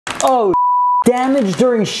Oh, damage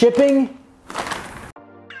during shipping?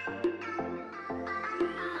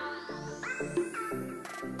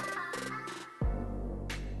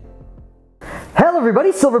 Hello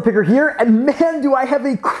everybody, Silver Picker here, and man do I have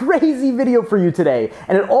a crazy video for you today.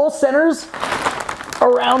 And it all centers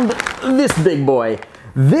around this big boy.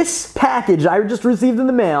 This package I just received in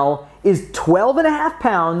the mail is 12.5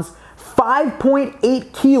 pounds,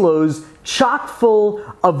 5.8 kilos, chock full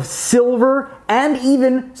of silver and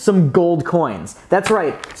even some gold coins. That's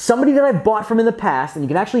right, somebody that I bought from in the past, and you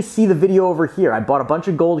can actually see the video over here. I bought a bunch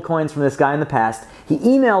of gold coins from this guy in the past. He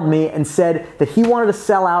emailed me and said that he wanted to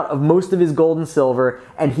sell out of most of his gold and silver,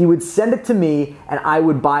 and he would send it to me and I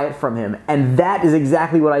would buy it from him. And that is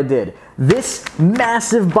exactly what I did. This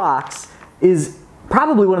massive box is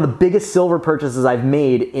probably one of the biggest silver purchases I've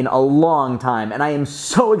made in a long time, and I am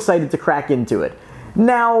so excited to crack into it.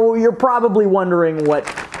 Now, you're probably wondering what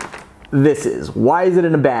this is. Why is it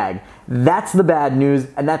in a bag? That's the bad news,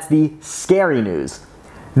 and that's the scary news.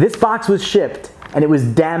 This box was shipped, and it was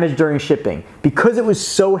damaged during shipping. Because it was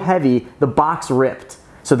so heavy, the box ripped.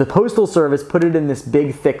 So the Postal Service put it in this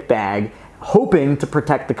big, thick bag, hoping to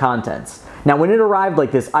protect the contents. Now, when it arrived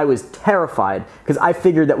like this, I was terrified, because I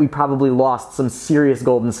figured that we probably lost some serious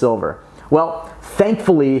gold and silver. Well,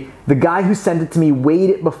 thankfully, the guy who sent it to me weighed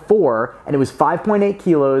it before, and it was 5.8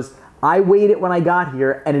 kilos. I weighed it when I got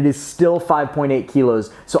here, and it is still 5.8 kilos.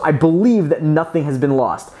 So I believe that nothing has been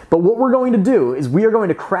lost. But what we're going to do is we are going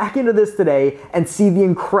to crack into this today and see the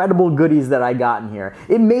incredible goodies that I got in here.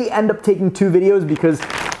 It may end up taking 2 videos because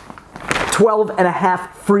 12.5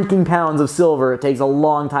 freaking pounds of silver. It takes a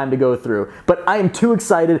long time to go through, but I am too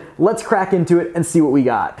excited. Let's crack into it and see what we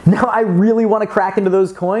got. Now, I really want to crack into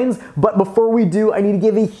those coins, but before we do, I need to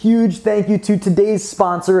give a huge thank you to today's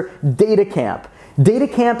sponsor, DataCamp.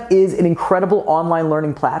 DataCamp is an incredible online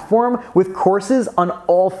learning platform with courses on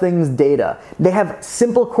all things data. They have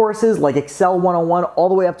simple courses like Excel 101 all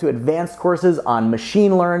the way up to advanced courses on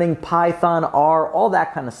machine learning, Python, R, all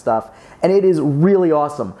that kind of stuff, and it is really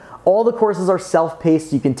awesome. All the courses are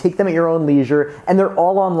self-paced, so you can take them at your own leisure, and they're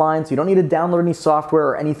all online, so you don't need to download any software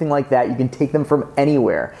or anything like that. You can take them from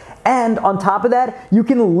anywhere. And on top of that, you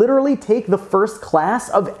can literally take the first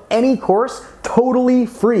class of any course totally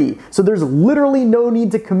free. So there's literally no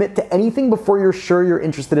need to commit to anything before you're sure you're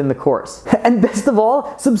interested in the course. And best of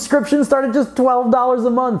all, subscriptions start at just $12 a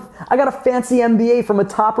month. I got a fancy MBA from a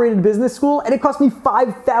top-rated business school, and it cost me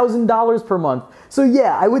 $5,000 per month. So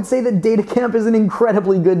yeah, I would say that DataCamp is an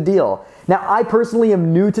incredibly good deal. Now, I personally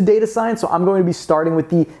am new to data science, so I'm going to be starting with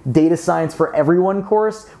the Data Science for Everyone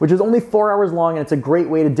course, which is only 4 hours long, and it's a great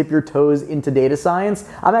way to dip your toes into data science.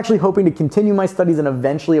 I'm actually hoping to continue my studies and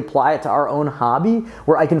eventually apply it to our own hobby,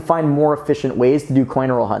 where I can find more efficient ways to do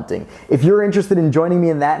coin roll hunting. If you're interested in joining me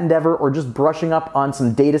in that endeavor, or just brushing up on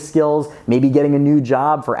some data skills, maybe getting a new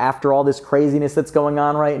job for after all this craziness that's going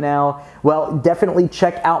on right now, well, definitely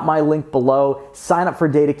check out my link below. Sign up for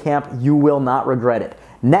DataCamp. You will not regret it.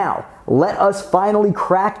 Now, let us finally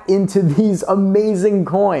crack into these amazing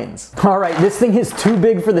coins. All right, this thing is too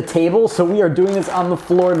big for the table, so we are doing this on the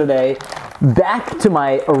floor today. Back to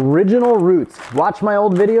my original roots. Watch my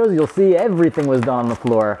old videos, you'll see everything was done on the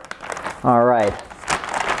floor. All right,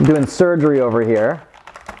 I'm doing surgery over here.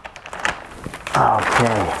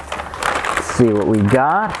 Okay, let's see what we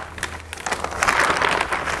got.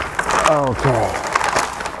 Okay.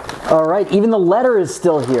 All right, even the letter is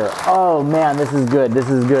still here. Oh man, this is good, this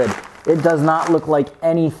is good. It does not look like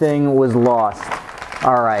anything was lost.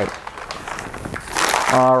 All right.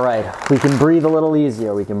 All right, we can breathe a little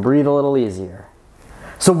easier, we can breathe a little easier.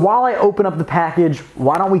 So while I open up the package,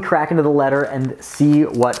 why don't we crack into the letter and see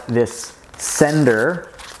what this sender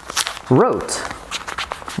wrote.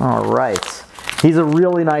 All right. He's a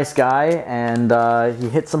really nice guy, and he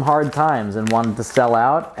hit some hard times and wanted to sell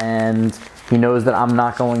out, and he knows that I'm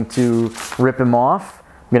not going to rip him off.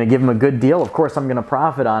 I'm going to give him a good deal. Of course, I'm going to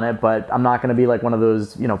profit on it, but I'm not going to be like one of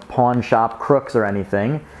those, you know, pawn shop crooks or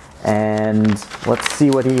anything. And let's see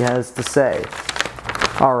what he has to say.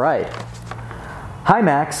 All right. Hi,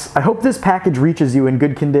 Max. I hope this package reaches you in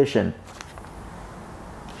good condition.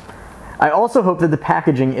 I also hope that the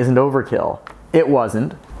packaging isn't overkill. It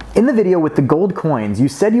wasn't. In the video with the gold coins, you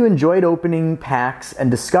said you enjoyed opening packs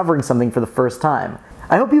and discovering something for the first time.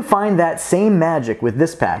 I hope you find that same magic with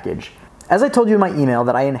this package. As I told you in my email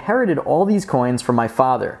that I inherited all these coins from my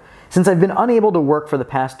father. Since I've been unable to work for the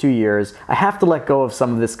past 2 years, I have to let go of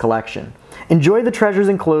some of this collection. Enjoy the treasures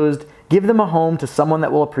enclosed, give them a home to someone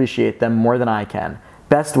that will appreciate them more than I can.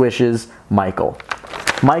 Best wishes, Michael.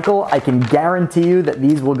 Michael, I can guarantee you that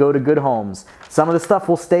these will go to good homes. Some of the stuff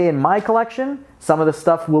will stay in my collection, some of the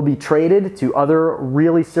stuff will be traded to other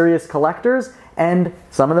really serious collectors, and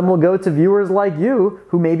some of them will go to viewers like you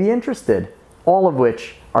who may be interested, all of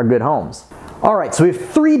which are good homes. All right, so we have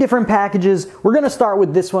 3 different packages. We're gonna start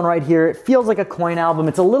with this one right here. It feels like a coin album.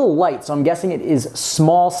 It's a little light, so I'm guessing it is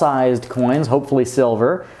small-sized coins, hopefully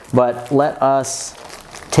silver, but let us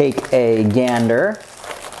take a gander.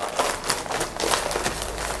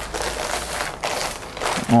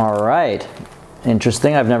 All right,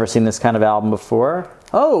 interesting. I've never seen this kind of album before.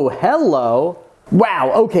 Oh, hello.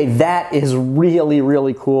 Wow, okay, that is really,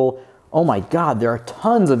 really cool. Oh my God, there are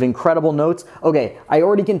tons of incredible notes. Okay, I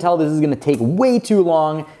already can tell this is gonna take way too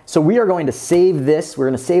long, so we are going to save this. We're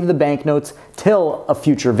gonna save the banknotes till a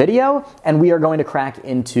future video, and we are going to crack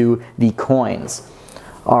into the coins.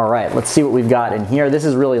 All right, let's see what we've got in here. This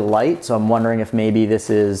is really light, so I'm wondering if maybe this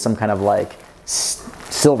is some kind of like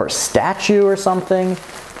silver statue or something.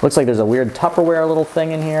 Looks like there's a weird Tupperware little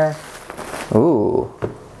thing in here. Ooh,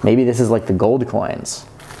 maybe this is like the gold coins.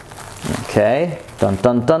 Okay, dun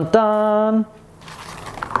dun dun dun.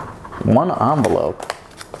 One envelope.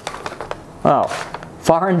 Oh,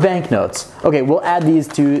 foreign banknotes. Okay, we'll add these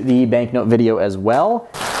to the banknote video as well,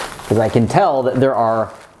 because I can tell that there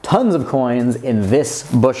are tons of coins in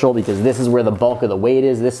this bushel because this is where the bulk of the weight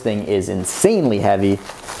is. This thing is insanely heavy.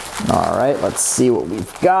 All right, let's see what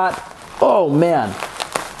we've got. Oh man,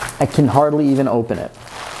 I can hardly even open it.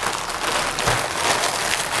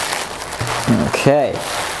 Okay.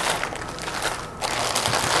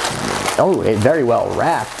 Oh, it's very well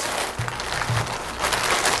wrapped.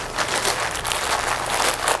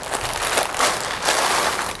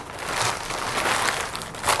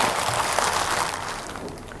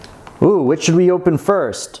 Ooh, which should we open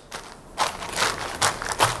first?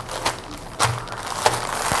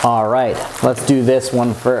 All right, let's do this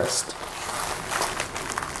one first.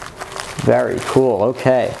 Very cool,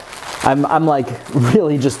 okay. I'm like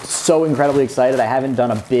really just so incredibly excited. I haven't done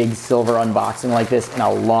a big silver unboxing like this in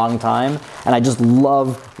a long time, and I just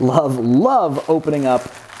love, love, love opening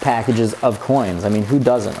up packages of coins. I mean, who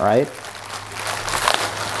doesn't, right?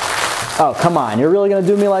 Oh, come on, you're really gonna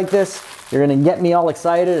do me like this? You're gonna get me all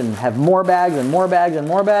excited and have more bags and more bags and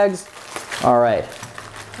more bags? All right,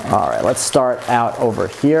 let's start out over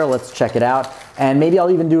here. Let's check it out. And maybe I'll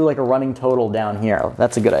even do like a running total down here.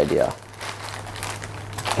 That's a good idea.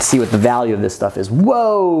 See what the value of this stuff is.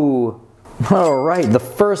 Whoa! All right, the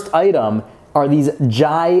first item are these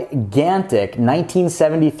gigantic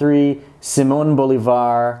 1973 Simón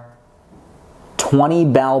Bolívar 20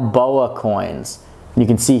 Balboa coins. You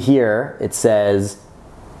can see here it says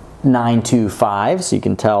 925, so you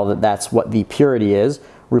can tell that that's what the purity is.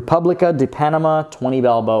 República de Panama 20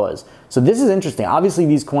 Balboas. So this is interesting. Obviously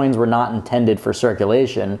these coins were not intended for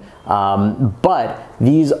circulation, but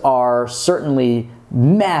these are certainly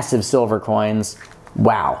massive silver coins.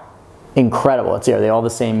 Wow, incredible. Let's see, are they all the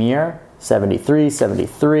same year? 73,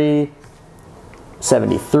 73,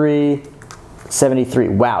 73, 73.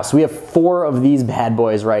 Wow, so we have 4 of these bad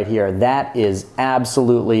boys right here. That is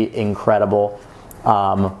absolutely incredible.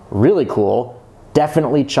 Really cool.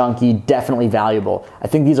 Definitely chunky, definitely valuable. I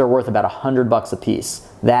think these are worth about $100 a piece.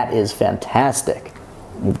 That is fantastic.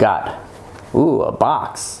 We've got, ooh, a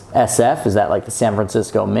box. SF, is that like the San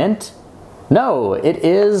Francisco Mint? No, it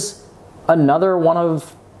is another one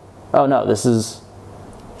of, oh no, this is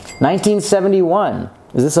 1971.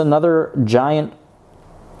 Is this another giant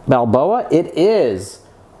Balboa? It is.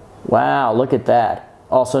 Wow, look at that.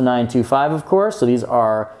 Also 925, of course. So these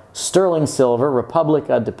are sterling silver,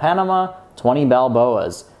 República de Panama, 20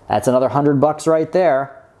 Balboas. That's another $100 right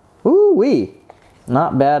there. Ooh-wee,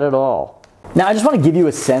 not bad at all. Now I just want to give you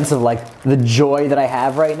a sense of like the joy that I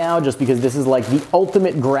have right now, just because this is like the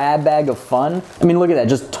ultimate grab bag of fun. I mean, look at that,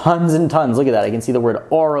 just tons and tons. Look at that, I can see the word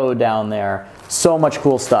oro down there. So much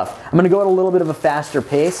cool stuff. I'm gonna go at a little bit of a faster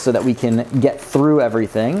pace so that we can get through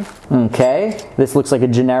everything. Okay, this looks like a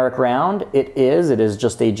generic round. It is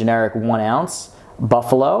just a generic 1 ounce.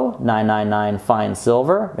 Buffalo, 999 fine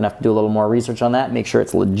silver. I'm gonna have to do a little more research on that, make sure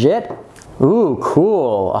it's legit. Ooh,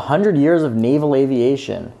 cool, 100 years of naval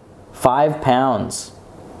aviation. 5 pounds.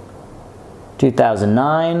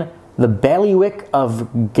 2009, the Bailiwick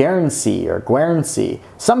of Guernsey, or Guernsey.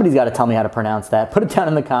 Somebody's got to tell me how to pronounce that. Put it down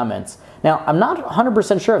in the comments. Now, I'm not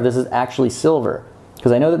 100% sure if this is actually silver,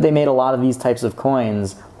 because I know that they made a lot of these types of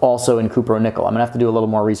coins also in cupro nickel. I'm gonna have to do a little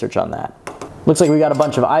more research on that. Looks like we got a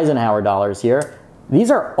bunch of Eisenhower dollars here. These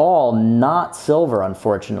are all not silver,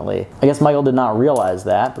 unfortunately. I guess Michael did not realize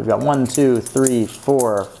that. We've got 1, 2, 3,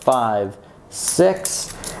 4, 5,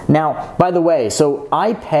 6. Now, by the way, so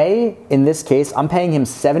I pay, in this case, I'm paying him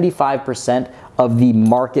 75% of the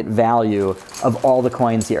market value of all the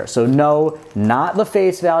coins here. So no, not the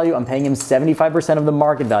face value. I'm paying him 75% of the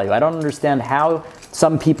market value. I don't understand how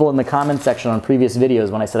some people in the comment section on previous videos,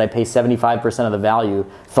 when I said I pay 75% of the value,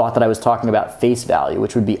 thought that I was talking about face value,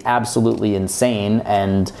 which would be absolutely insane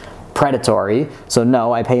and predatory. So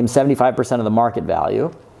no, I pay him 75% of the market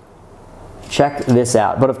value. Check this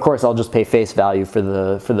out. But of course, I'll just pay face value for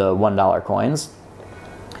the $1 coins.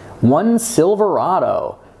 One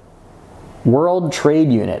Silverado World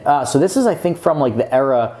Trade Unit. So this is, I think, from like the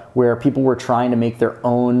era where people were trying to make their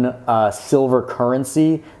own silver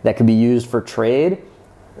currency that could be used for trade.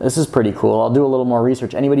 This is pretty cool. I'll do a little more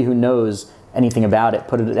research. Anybody who knows anything about it,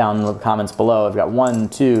 put it down in the comments below. I've got 1,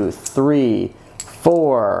 2, 3,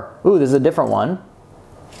 4. Ooh, this is a different one.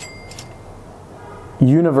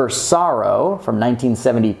 Universaro from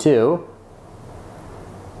 1972.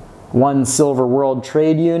 One Silver World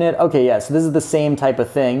Trade Unit. Okay, yeah, so this is the same type of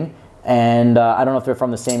thing. And I don't know if they're from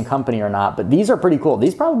the same company or not, but these are pretty cool.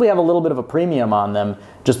 These probably have a little bit of a premium on them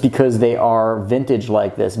just because they are vintage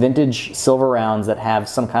like this. Vintage silver rounds that have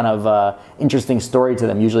some kind of interesting story to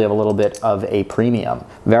them usually have a little bit of a premium.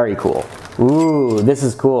 Very cool. Ooh, this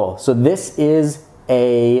is cool. So this is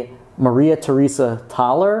a Maria Theresa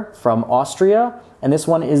Thaler from Austria, and this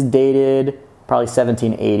one is dated probably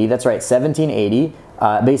 1780. That's right, 1780.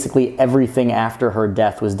 Basically everything after her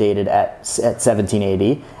death was dated at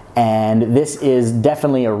 1780. And this is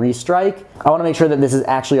definitely a restrike. I want to make sure that this is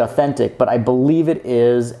actually authentic, but I believe it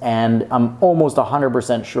is, and I'm almost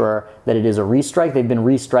 100% sure that it is a restrike. They've been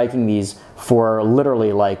restriking these for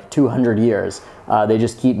literally like 200 years. They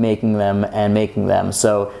just keep making them and making them.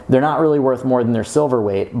 So they're not really worth more than their silver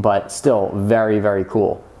weight, but still very, very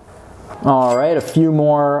cool. All right, a few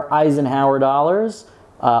more Eisenhower dollars.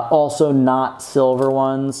 Also not silver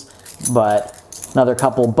ones, but another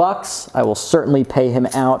couple bucks. I will certainly pay him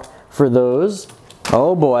out for those.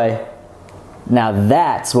 Oh boy. Now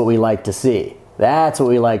that's what we like to see. That's what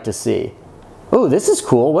we like to see. Oh, this is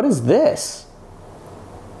cool. What is this?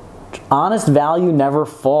 Honest value never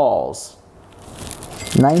falls.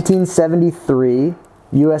 1973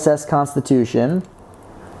 USS Constitution.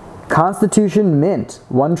 Constitution Mint,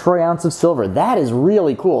 1 troy ounce of silver. That is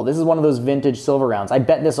really cool. This is one of those vintage silver rounds. I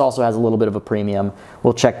bet this also has a little bit of a premium.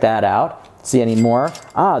 We'll check that out. See any more?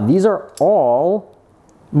 Ah, these are all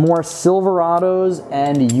more Silverados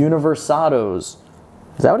and Universados.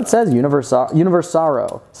 Is that what it says?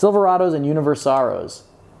 Universaro. Silverados and Universaros.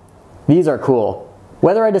 These are cool.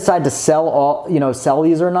 Whether I decide to sell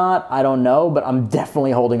these or not, I don't know, but I'm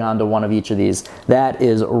definitely holding on to one of each of these. That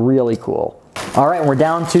is really cool. All right, we're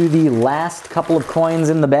down to the last couple of coins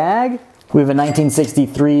in the bag. We have a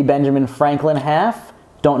 1963 Benjamin Franklin half.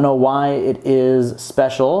 Don't know why it is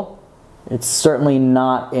special. It's certainly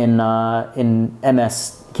not in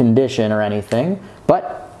MS condition or anything,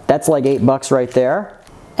 but that's like $8 right there.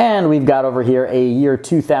 And we've got over here a year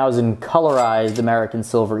 2000 colorized American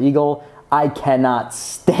Silver Eagle. I cannot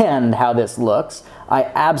stand how this looks. I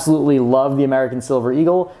absolutely love the American Silver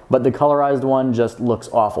Eagle, but the colorized one just looks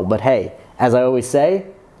awful. But hey, as I always say,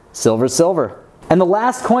 silver's silver. And the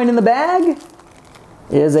last coin in the bag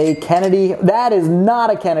is a Kennedy. That is not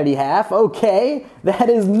a Kennedy half. Okay, that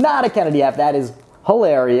is not a Kennedy half. That is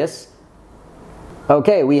hilarious.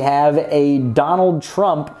 Okay, we have a Donald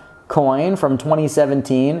Trump coin from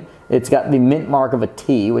 2017. It's got the mint mark of a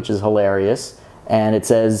T, which is hilarious. And it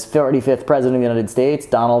says 45th President of the United States,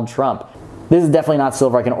 Donald Trump. This is definitely not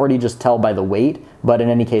silver. I can already just tell by the weight, but in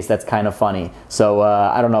any case, that's kind of funny. So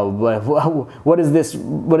I don't know, what is this?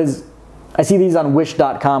 I see these on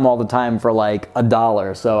wish.com all the time for like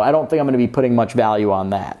 $1, so I don't think I'm going to be putting much value on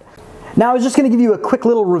that. Now I was just going to give you a quick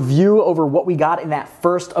little review over what we got in that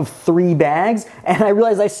first of 3 bags, and I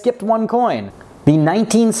realized I skipped one coin. The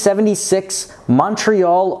 1976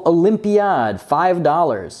 Montreal Olympiad,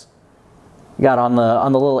 $5. You got on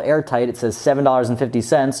the little airtight, it says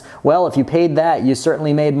 $7.50. Well, if you paid that, you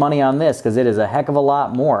certainly made money on this because it is a heck of a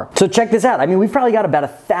lot more. So check this out. I mean, we've probably got about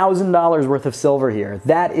 $1,000 worth of silver here.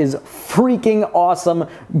 That is freaking awesome.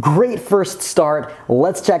 Great first start.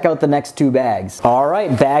 Let's check out the next 2 bags. All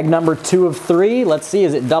right, bag number 2 of 3. Let's see,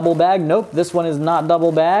 is it double bagged? Nope, this one is not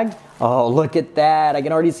double bagged. Oh, look at that. I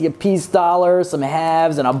can already see a peace dollar, some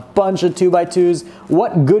halves, and a bunch of 2x2s.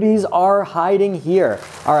 What goodies are hiding here?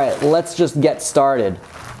 All right, let's just get started.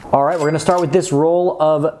 All right, we're gonna start with this roll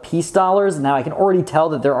of peace dollars. Now I can already tell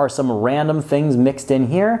that there are some random things mixed in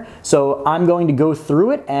here. So I'm going to go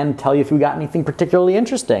through it and tell you if we got anything particularly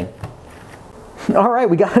interesting. All right,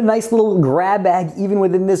 we got a nice little grab bag even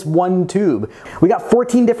within this one tube. We got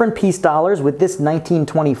 14 different peace dollars, with this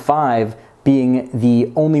 1925 being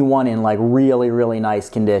the only one in like really, really nice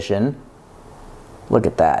condition. Look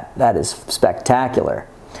at that. That is spectacular.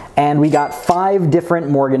 And we got 5 different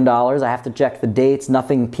Morgan dollars. I have to check the dates.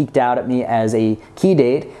 Nothing peeked out at me as a key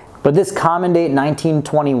date. But this common date,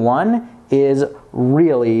 1921, is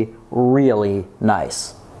really, really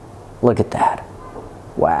nice. Look at that.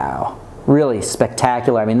 Wow. Really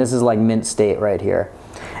spectacular. I mean, this is like mint state right here.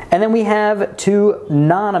 And then we have 2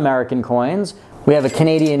 non-American coins. We have a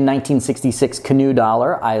Canadian 1966 canoe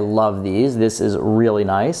dollar. I love these. This is really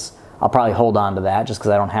nice. I'll probably hold on to that just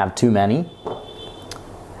because I don't have too many.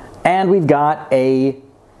 And we've got a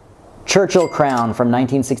Churchill crown from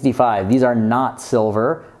 1965. These are not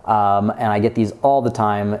silver, and I get these all the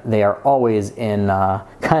time. They are always in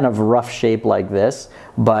kind of rough shape like this,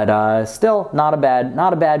 but still not a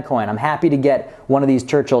bad coin. I'm happy to get one of these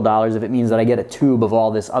Churchill dollars if it means that I get a tube of all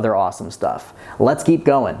this other awesome stuff. Let's keep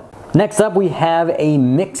going. Next up, we have a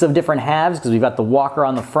mix of different halves because we've got the Walker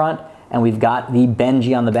on the front and we've got the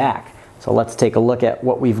Benji on the back. So let's take a look at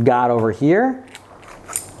what we've got over here.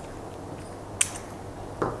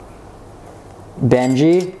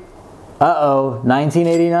 Benji. Uh-oh,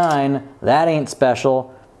 1989. That ain't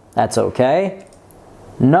special. That's okay.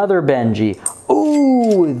 Another Benji.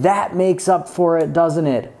 Ooh, that makes up for it, doesn't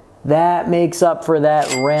it? That makes up for that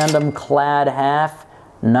random clad half.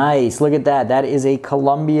 Nice, look at that. That is a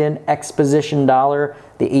Colombian Exposition dollar,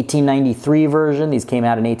 the 1893 version. These came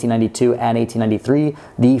out in 1892 and 1893.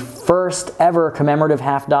 The first ever commemorative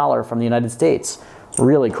half dollar from the United States.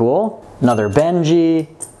 Really cool. Another Benji,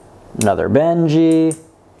 another Benji.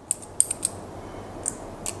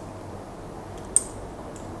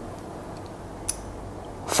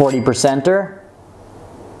 $40-percenter.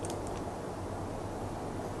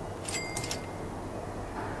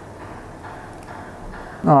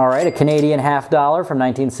 All right, a Canadian half dollar from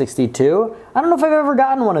 1962. I don't know if I've ever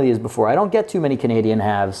gotten one of these before. I don't get too many Canadian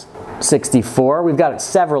halves. 64, we've got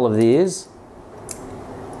several of these.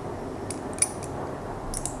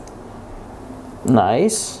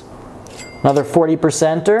 Nice. Another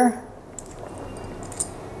 40-percenter.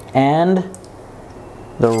 And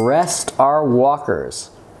the rest are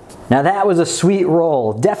Walkers. Now that was a sweet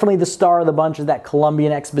roll. Definitely the star of the bunch is that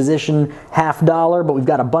Colombian Exposition half dollar, but we've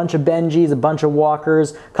got a bunch of Benjis, a bunch of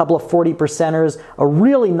Walkers, a couple of 40-percenters, a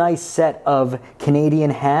really nice set of Canadian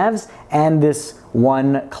halves, and this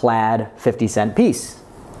one clad 50-cent piece.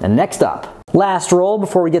 And next up, last roll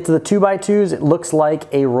before we get to the 2x2s, it looks like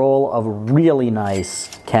a roll of really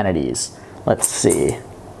nice Kennedys. Let's see.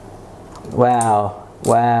 Wow.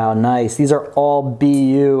 Wow, nice. These are all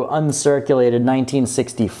BU, uncirculated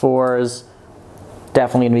 1964s.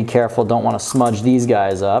 Definitely gonna be careful, don't want to smudge these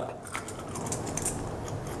guys up.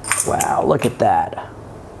 Wow, look at that.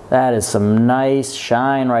 That is some nice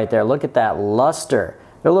shine right there. Look at that luster.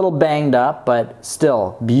 They're a little banged up, but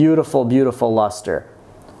still beautiful, beautiful luster.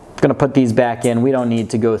 I'm gonna put these back in. We don't need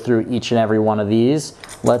to go through each and every one of these.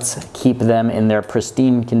 Let's keep them in their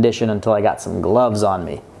pristine condition until I got some gloves on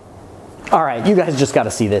me. All right, you guys just got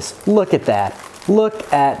to see this. Look at that.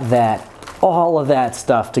 Look at that. All of that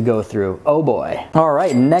stuff to go through. Oh boy. All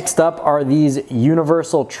right, next up are these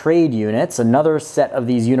Universal Trade Units. Another set of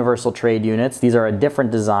these Universal Trade Units. These are a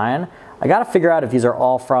different design. I got to figure out if these are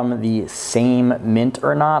all from the same mint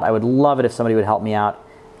or not. I would love it if somebody would help me out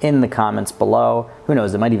in the comments below. Who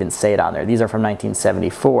knows, it might even say it on there. These are from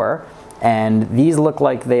 1974. And these look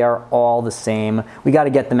like they are all the same. We got to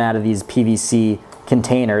get them out of these PVC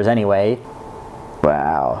containers anyway.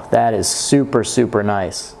 Wow, that is super, super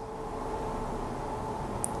nice.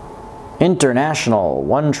 International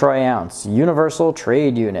 1 troy ounce Universal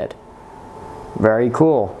Trade Unit. Very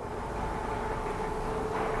cool.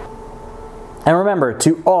 And remember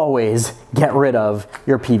to always get rid of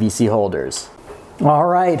your PVC holders. All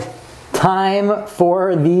right, time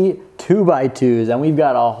for the 2x2s, and we've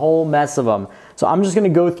got a whole mess of them. So I'm just gonna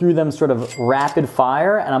go through them sort of rapid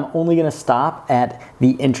fire, and I'm only gonna stop at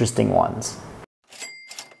the interesting ones.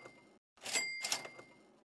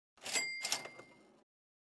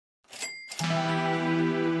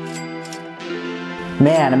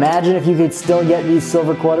 Man, imagine if you could still get these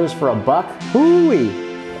silver quarters for $1. Hooey!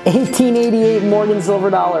 1888 Morgan silver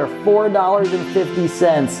dollar,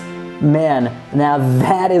 $4.50. Man, now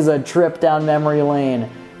that is a trip down memory lane.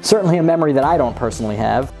 Certainly a memory that I don't personally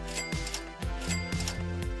have.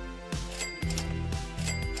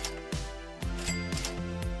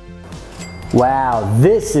 Wow,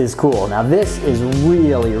 this is cool. Now this is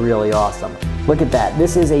really, really awesome. Look at that.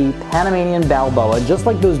 This is a Panamanian Balboa, just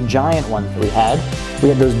like those giant ones that we had. We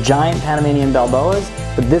had those giant Panamanian Balboas,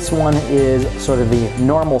 but this one is sort of the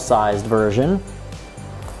normal sized version.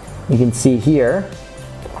 You can see here.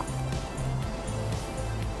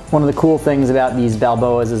 One of the cool things about these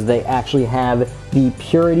Balboas is they actually have the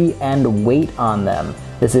purity and weight on them.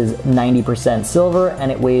 This is 90% silver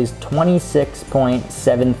and it weighs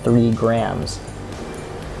 26.73 grams.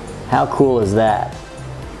 How cool is that?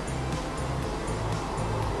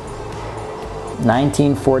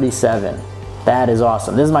 1947. That is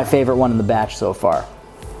awesome. This is my favorite one in the batch so far.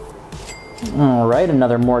 All right,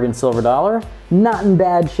 another Morgan silver dollar. Not in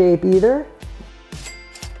bad shape either.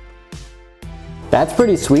 That's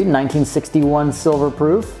pretty sweet, 1961 silver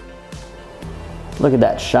proof. Look at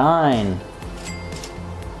that shine.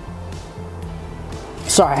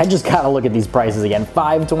 Sorry, I just gotta look at these prices again.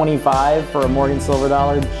 $5.25 for a Morgan silver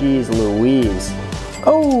dollar. Jeez Louise.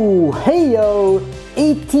 Oh, hey yo,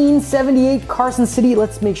 1878 Carson City.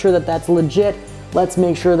 Let's make sure that that's legit. Let's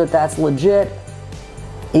make sure that that's legit.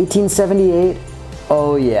 1878.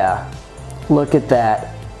 Oh yeah, look at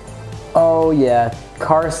that. Oh yeah,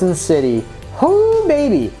 Carson City. Whoo,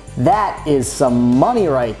 baby, that is some money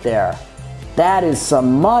right there. That is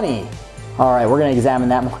some money. All right, we're gonna examine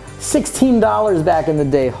that more. $16 back in the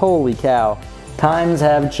day, holy cow. Times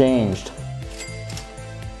have changed.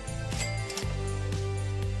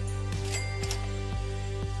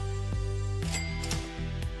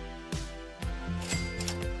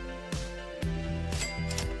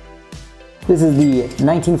 This is the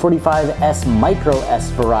 1945 S Micro S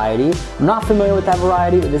variety. I'm not familiar with that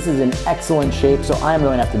variety, but this is in excellent shape, so I'm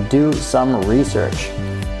going to have to do some research.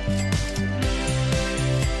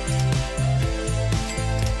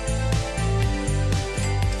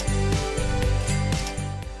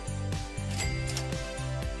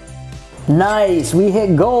 Nice, we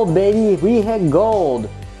hit gold, baby, we hit gold.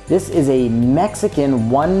 This is a Mexican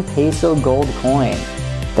 1 peso gold coin.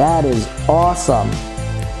 That is awesome.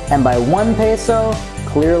 And by 1 peso,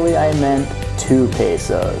 clearly I meant 2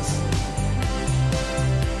 pesos.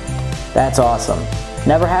 That's awesome.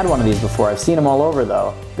 Never had one of these before. I've seen them all over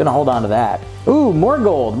though. Gonna hold on to that. Ooh, more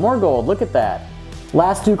gold, look at that.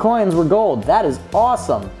 Last 2 coins were gold. That is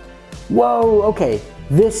awesome. Whoa, okay,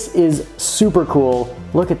 this is super cool.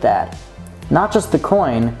 Look at that. Not just the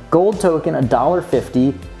coin, gold token,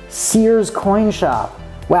 $1.50, Sears coin shop.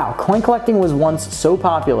 Wow, coin collecting was once so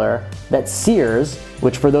popular that Sears,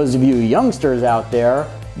 which for those of you youngsters out there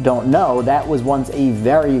don't know, that was once a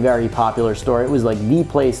very, very popular store. It was like the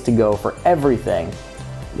place to go for everything.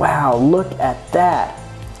 Wow, look at that.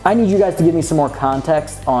 I need you guys to give me some more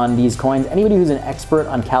context on these coins. Anybody who's an expert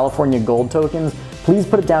on California gold tokens, please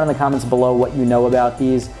put it down in the comments below what you know about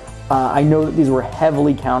these. I know that these were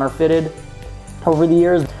heavily counterfeited over the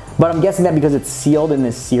years, but I'm guessing that because it's sealed in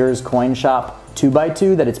this Sears coin shop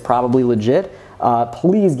 2x2 that it's probably legit.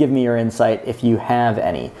 Please give me your insight if you have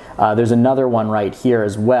any. There's another one right here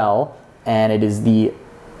as well, and it is the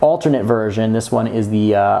alternate version. This one is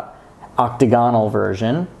the octagonal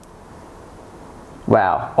version.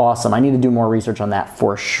 Wow, awesome. I need to do more research on that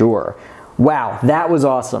for sure. Wow, that was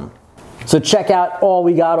awesome. So check out all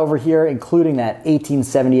we got over here, including that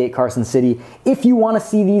 1878 Carson City. If you want to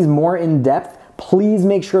see these more in depth, please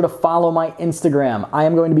make sure to follow my Instagram. I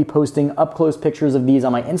am going to be posting up-close pictures of these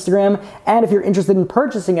on my Instagram, and if you're interested in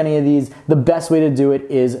purchasing any of these, the best way to do it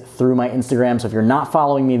is through my Instagram. So if you're not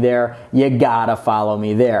following me there, you gotta follow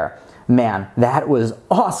me there. Man, that was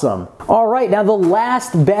awesome. All right, now the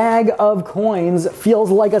last bag of coins feels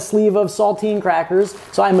like a sleeve of saltine crackers,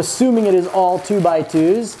 so I'm assuming it is all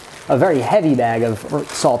 2x2s, a very heavy bag of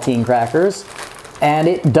saltine crackers. And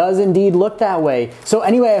it does indeed look that way. So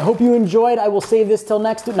anyway, I hope you enjoyed. I will save this till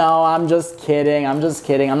next week. No, I'm just kidding. I'm just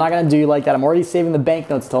kidding. I'm not gonna do you like that. I'm already saving the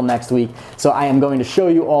banknotes till next week. So I am going to show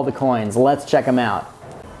you all the coins. Let's check them out.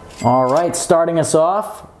 All right, starting us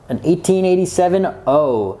off, an 1887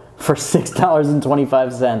 O for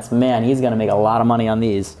 $6.25. Man, he's gonna make a lot of money on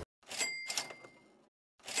these.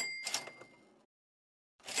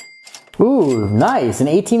 Ooh, nice, an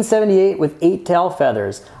 1878 with 8 tail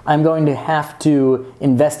feathers. I'm going to have to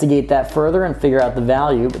investigate that further and figure out the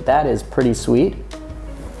value, but that is pretty sweet.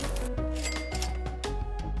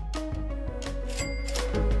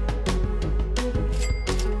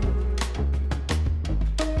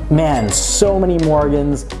 Man, so many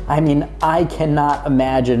Morgans. I mean, I cannot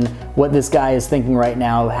imagine what this guy is thinking right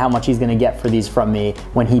now, how much he's gonna get for these from me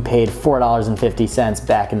when he paid $4.50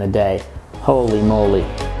 back in the day. Holy moly.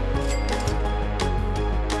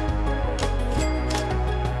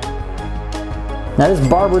 Now this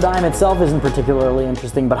barber dime itself isn't particularly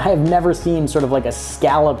interesting, but I have never seen sort of like a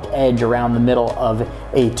scalloped edge around the middle of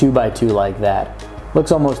a 2x2 like that.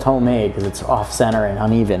 Looks almost homemade because it's off center and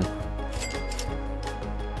uneven.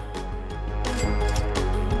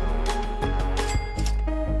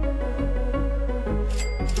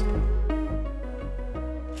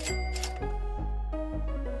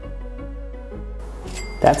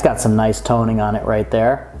 That's got some nice toning on it right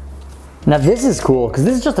there. Now this is cool because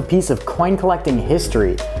this is just a piece of coin collecting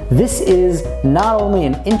history. This is not only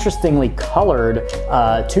an interestingly colored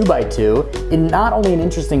 2x2, and not only an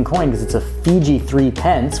interesting coin because it's a Fiji 3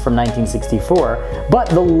 pence from 1964, but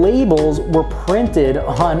the labels were printed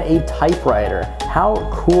on a typewriter. How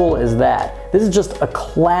cool is that? This is just a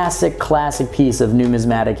classic piece of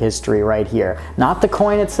numismatic history right here. Not the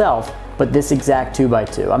coin itself, but this exact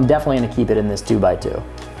 2x2. I'm definitely going to keep it in this 2x2.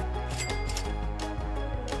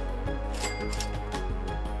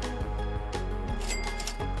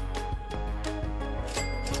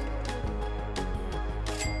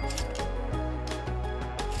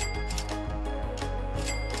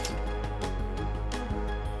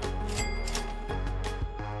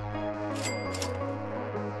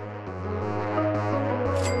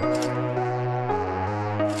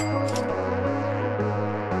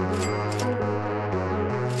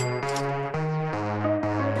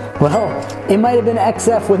 Well, it might have been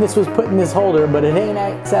XF when this was put in this holder, but it ain't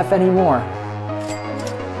XF anymore.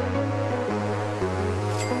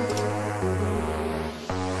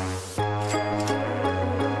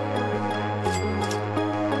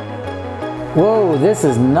 Whoa, this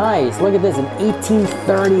is nice. Look at this, an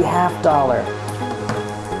 1830 half dollar.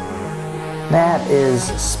 That is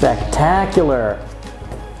spectacular.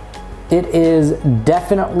 It is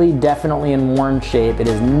definitely in worn shape. It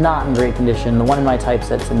is not in great condition. The one in my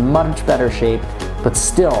typeset's in much better shape, but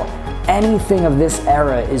still, anything of this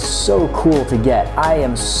era is so cool to get. I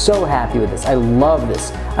am so happy with this. I love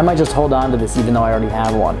this. I might just hold on to this even though I already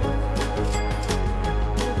have one.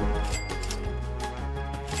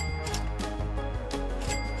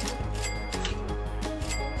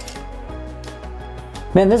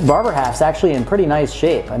 Man, this barber half's actually in pretty nice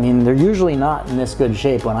shape. I mean, they're usually not in this good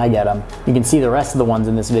shape when I get them. You can see the rest of the ones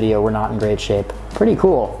in this video were not in great shape. Pretty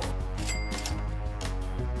cool.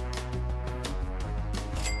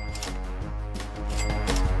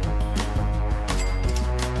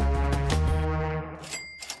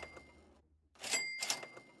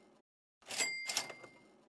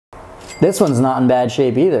 This one's not in bad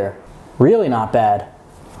shape either. Really not bad.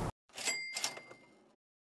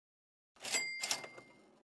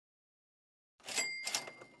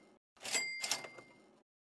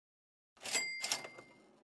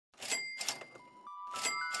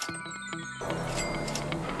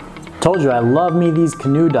 Told you I love me these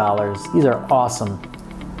canoe dollars. These are awesome.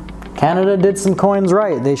 Canada did some coins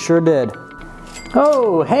right. They sure did.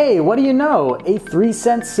 Oh, hey, what do you know? A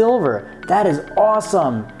 3-cent silver. That is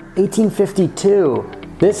awesome.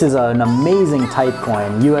 1852. This is an amazing type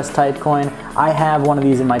coin, US type coin. I have one of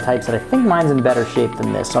these in my typeset. I think mine's in better shape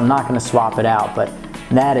than this, so I'm not going to swap it out, but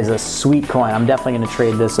that is a sweet coin. I'm definitely going to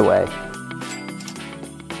trade this away.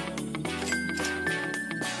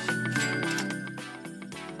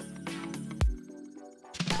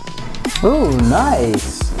 Ooh,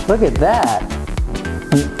 nice. Look at that.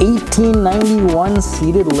 An 1891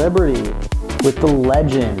 seated Liberty with the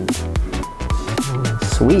legend.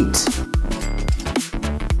 Sweet.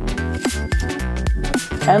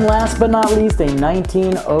 And last but not least, a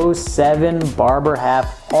 1907 barber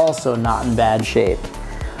half, also not in bad shape.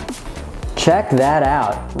 Check that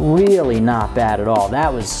out. Really not bad at all.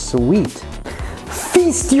 That was sweet.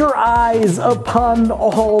 Feast your eyes upon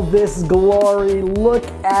all this glory. Look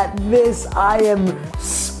at this. I am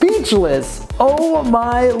speechless. Oh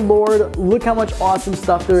my Lord, look how much awesome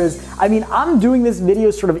stuff there is. I mean, I'm doing this video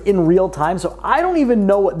sort of in real time, so I don't even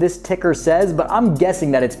know what this ticker says, but I'm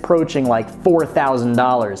guessing that it's approaching like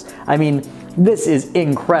 $4,000. I mean, this is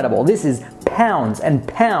incredible. This is pounds and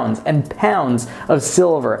pounds and pounds of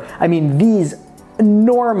silver. I mean, these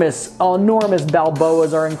enormous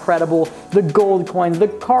Balboas are incredible. The gold coins, the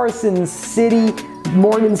Carson City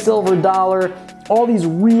Morgan silver dollar, all these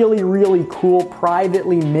really cool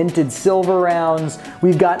privately minted silver rounds.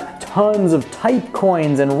 We've got tons of type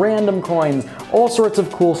coins and random coins, all sorts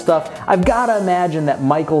of cool stuff. I've got to imagine that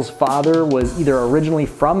Michael's father was either originally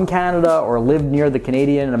from Canada or lived near the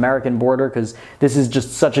Canadian and American border, because this is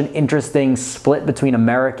just such an interesting split between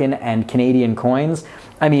American and Canadian coins.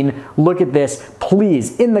 I mean, look at this.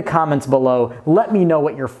 Please, in the comments below, let me know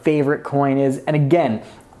what your favorite coin is. And again,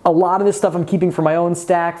 a lot of this stuff I'm keeping for my own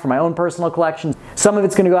stack, for my own personal collection. Some of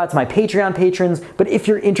it's gonna go out to my Patreon patrons, but if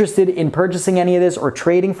you're interested in purchasing any of this or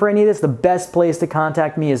trading for any of this, the best place to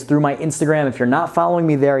contact me is through my Instagram. If you're not following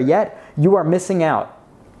me there yet, you are missing out.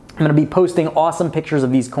 I'm gonna be posting awesome pictures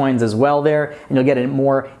of these coins as well there, and you'll get a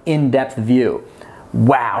more in-depth view.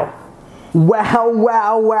 Wow. Wow,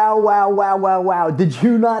 wow, wow, wow, wow, wow, wow. Did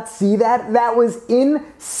you not see that? That was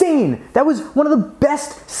insane. That was one of the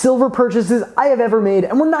best silver purchases I have ever made,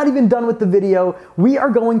 and we're not even done with the video. We are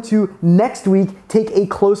going to, next week, take a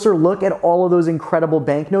closer look at all of those incredible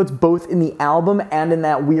banknotes, both in the album and in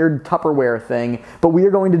that weird Tupperware thing. But we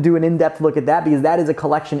are going to do an in-depth look at that because that is a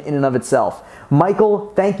collection in and of itself.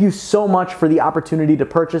 Michael, thank you so much for the opportunity to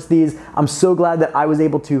purchase these. I'm so glad that I was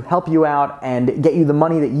able to help you out and get you the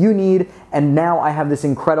money that you need. And now I have this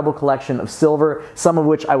incredible collection of silver, some of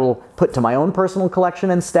which I will put to my own personal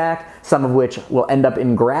collection and stack, some of which will end up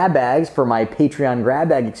in grab bags for my Patreon grab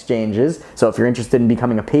bag exchanges. So if you're interested in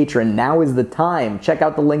becoming a patron, now is the time. Check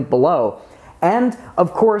out the link below. And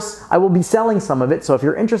of course, I will be selling some of it, so if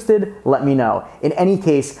you're interested, let me know. In any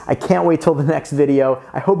case, I can't wait till the next video.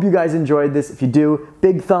 I hope you guys enjoyed this. If you do,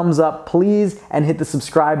 big thumbs up, please, and hit the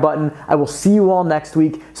subscribe button. I will see you all next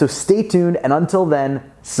week, so stay tuned, and until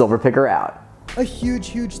then, Silver Picker out. A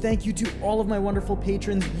huge thank you to all of my wonderful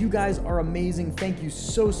patrons. You guys are amazing. Thank you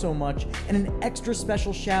so much. And an extra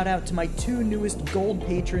special shout out to my two newest gold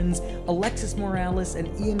patrons, Alexis Morales and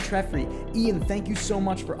Ian Treffry. Ian, thank you so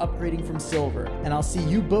much for upgrading from silver. And I'll see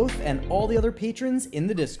you both and all the other patrons in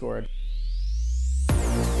the Discord.